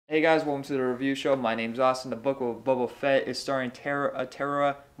Hey guys, welcome to the review show. My name's Austin. The book of Boba Fett is starring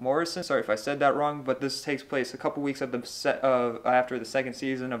Tara Morrison. Sorry if I said that wrong, but this takes place a couple weeks after the second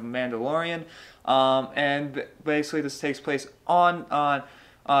season of Mandalorian, and basically this takes place on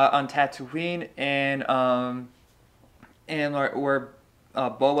Tatooine, and where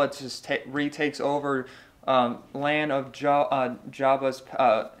Boba just retakes over land of Jabba's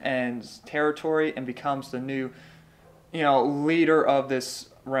and territory and becomes the new leader of this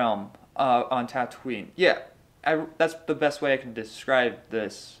realm on Tatooine. Yeah, that's the best way I can describe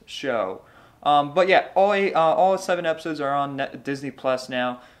this show. But yeah, all 7 episodes are on Disney Plus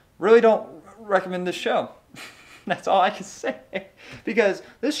now. Really don't recommend this show. That's all I can say, because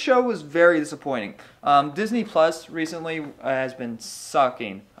this show was very disappointing. Disney Plus recently has been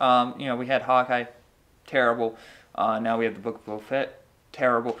sucking. We had Hawkeye, terrible. Now we have the Book of Boba Fett,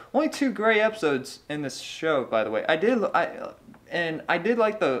 terrible. Only 2 great episodes in this show, by the way. I did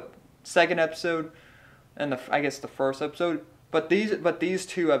like the second episode and I guess the first episode, but these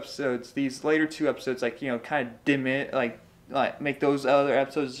 2 episodes, these later 2 episodes, kind of dim it, like make those other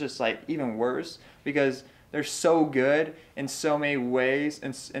episodes just like even worse, because they're so good in so many ways,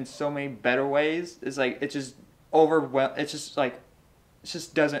 and in so many better ways. It's like it just overwhelm. It's just like it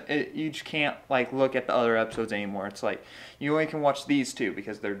just doesn't. You just can't like look at the other episodes anymore. It's like you only can watch these 2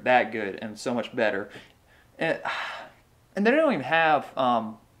 because they're that good and so much better. And they don't even have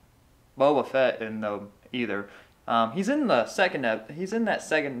Boba Fett in them either. He's in the second episode,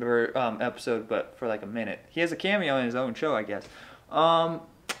 but for like a minute. He has a cameo in his own show, I guess.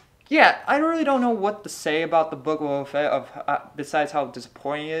 Yeah, I really don't know what to say about the Book of Boba Fett besides how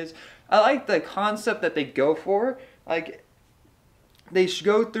disappointing it is. I like the concept that they go for. Like, they should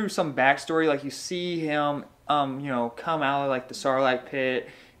go through some backstory. Like, you see him, come out of like the Sarlacc pit,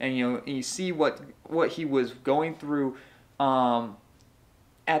 and you see what he was going through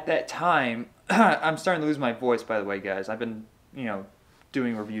at that time. I'm starting to lose my voice, by the way, guys. I've been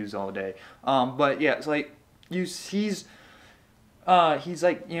doing reviews all day. But yeah, it's like he's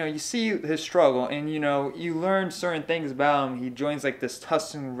like, you see his struggle, and you learn certain things about him. He joins like this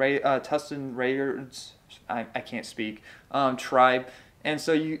Tusken Raiders, I can't speak, tribe, and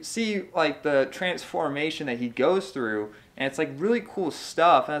so you see like the transformation that he goes through, and it's like really cool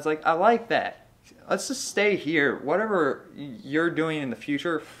stuff, and it's like, I like that. Let's just stay here. Whatever you're doing in the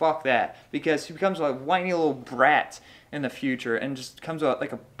future, fuck that, because he becomes a whiny little brat in the future and just comes out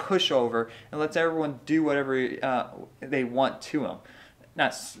like a pushover and lets everyone do whatever they want to him.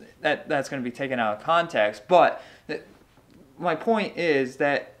 That's going to be taken out of context, but my point is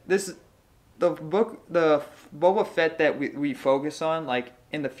that the Boba Fett that we focus on, like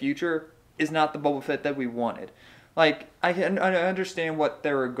in the future, is not the Boba Fett that we wanted. Like, I understand what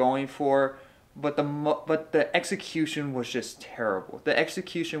they were going for, but the execution was just terrible. The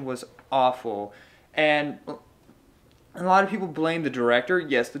execution was awful, and a lot of people blame the director.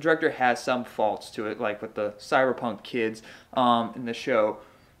 Yes, the director has some faults to it, like with the cyberpunk kids in the show.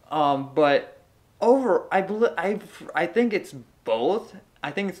 But I think it's both. I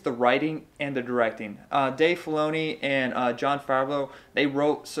think it's the writing and the directing. Dave Filoni and Jon Favreau, they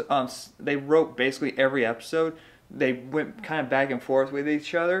wrote basically every episode. They went kind of back and forth with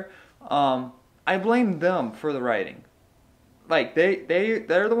each other. I blame them for the writing. Like,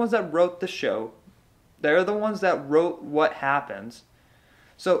 they're the ones that wrote the show. They're the ones that wrote what happens.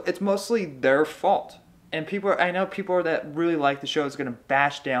 So it's mostly their fault. And I know people that really like the show is going to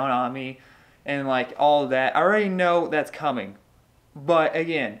bash down on me and like all of that. I already know that's coming. But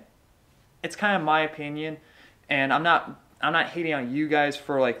again, it's kind of my opinion, and I'm not hating on you guys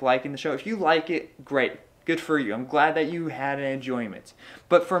for like liking the show. If you like it, great. Good for you. I'm glad that you had an enjoyment.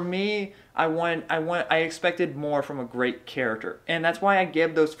 But for me, I expected more from a great character, and that's why I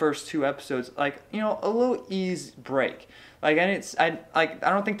gave those first 2 episodes like a little ease break. Like, I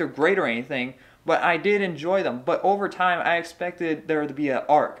don't think they're great or anything, but I did enjoy them. But over time, I expected there to be an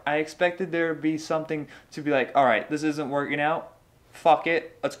arc. I expected there to be something to be like, all right, this isn't working out. Fuck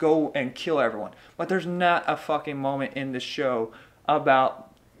it. Let's go and kill everyone. But there's not a fucking moment in the show of that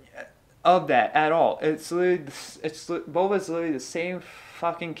at all. Boba's literally the same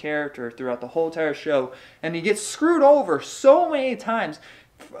fucking character throughout the whole entire show, and he gets screwed over so many times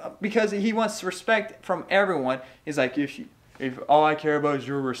because he wants respect from everyone. He's like, if all I care about is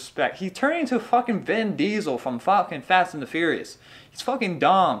your respect. He's turning into fucking Vin Diesel from fucking Fast and the Furious. He's fucking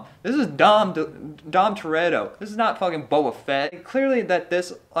Dom. This is Dom Toretto. This is not fucking Boba Fett. Clearly that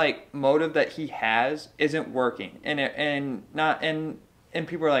this like motive that he has isn't working, and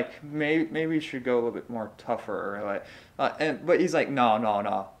people are like, maybe we should go a little bit more tougher, or like, but he's like,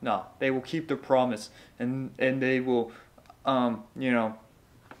 no. They will keep their promise, and they will,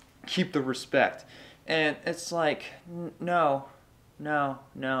 keep the respect. And it's like, no, no,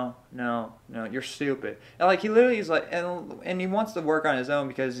 no, no, no, you're stupid. And like he literally is like, and he wants to work on his own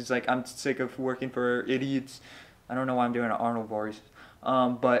because he's like, I'm sick of working for idiots. I don't know why I'm doing an Arnold voice,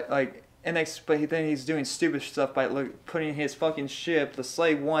 but like, but then he's doing stupid stuff by putting his fucking ship, the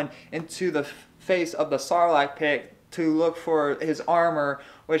Slave One, into the face of the Sarlacc pit to look for his armor,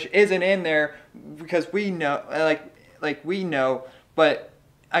 which isn't in there because we know, like we know, but.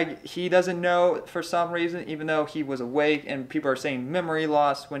 He doesn't know for some reason, even though he was awake, and people are saying memory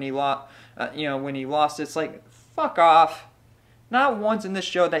loss when he lost. When he lost, it's like fuck off. Not once in this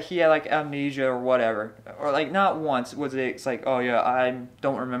show that he had like amnesia or whatever, or like not once was it's like, oh yeah, I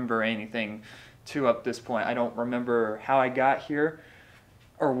don't remember anything to up this point. I don't remember how I got here,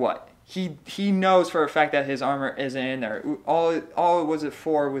 or what. He knows for a fact that his armor isn't in there. All it was it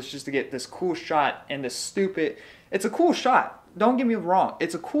for was just to get this cool shot and this stupid. It's a cool shot. Don't get me wrong.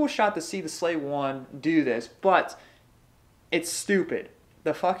 It's a cool shot to see the Slave One do this, but it's stupid.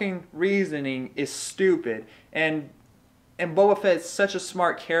 The fucking reasoning is stupid. And Boba Fett is such a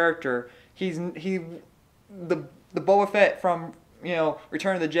smart character. The Boba Fett from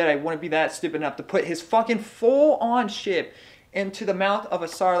Return of the Jedi wouldn't be that stupid enough to put his fucking full-on ship into the mouth of a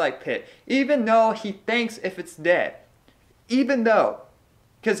Sarlacc pit, even though he thinks if it's dead. Even though,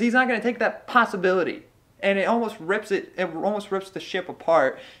 because he's not going to take that possibility. And it almost rips the ship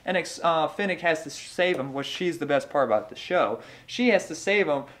apart, and Finnick has to save him, which she's the best part about the show. She has to save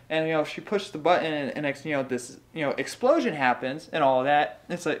him, and she pushes the button, and this explosion happens, and all of that.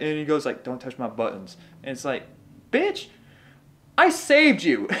 It's like, and he goes like, "Don't touch my buttons," and it's like, "Bitch, I saved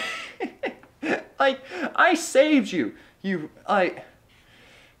you." Like, I saved you. I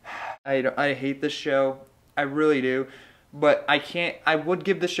hate this show, I really do, but I can't. I would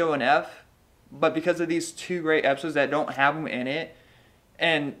give the show an F. But because of these two great episodes that don't have them in it,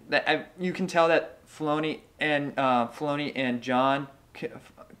 and you can tell that Filoni and John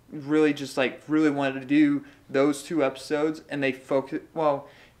really just really wanted to do those two episodes, and they focused. Well,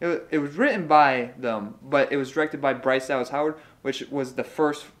 it was written by them, but it was directed by Bryce Dallas Howard, which was the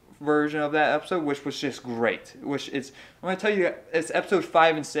first version of that episode, which was just great. I'm gonna tell you, it's episode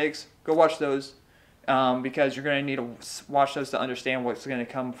 5 and 6. Go watch those. Because you're going to need to watch those to understand what's going to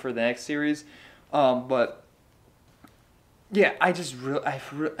come for the next series. But yeah, I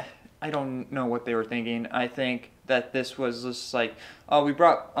don't know what they were thinking. I think that this was just like, oh, we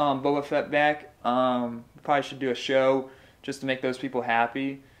brought Boba Fett back. We probably should do a show just to make those people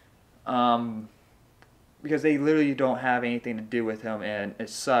happy. Because they literally don't have anything to do with him, and it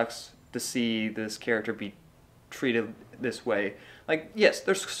sucks to see this character be treated this way. Like, yes,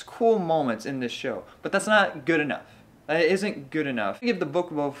 there's cool moments in this show, but that's not good enough. It isn't good enough. I give the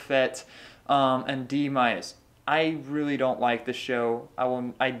Book of Boba Fett an D-. I really don't like the show.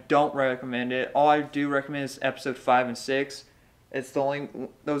 I don't recommend it. All I do recommend is episode 5 and 6. Those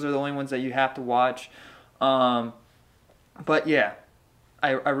are the only ones that you have to watch. But yeah,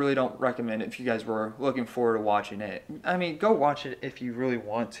 I really don't recommend it if you guys were looking forward to watching it. I mean, go watch it if you really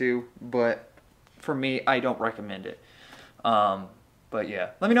want to, but for me, I don't recommend it. But yeah,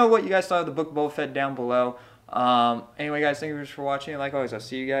 let me know what you guys thought of the Book of Boba Fett down below. Anyway, guys, thank you for watching. Like always, I'll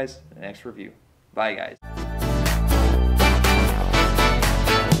see you guys in the next review. Bye, guys.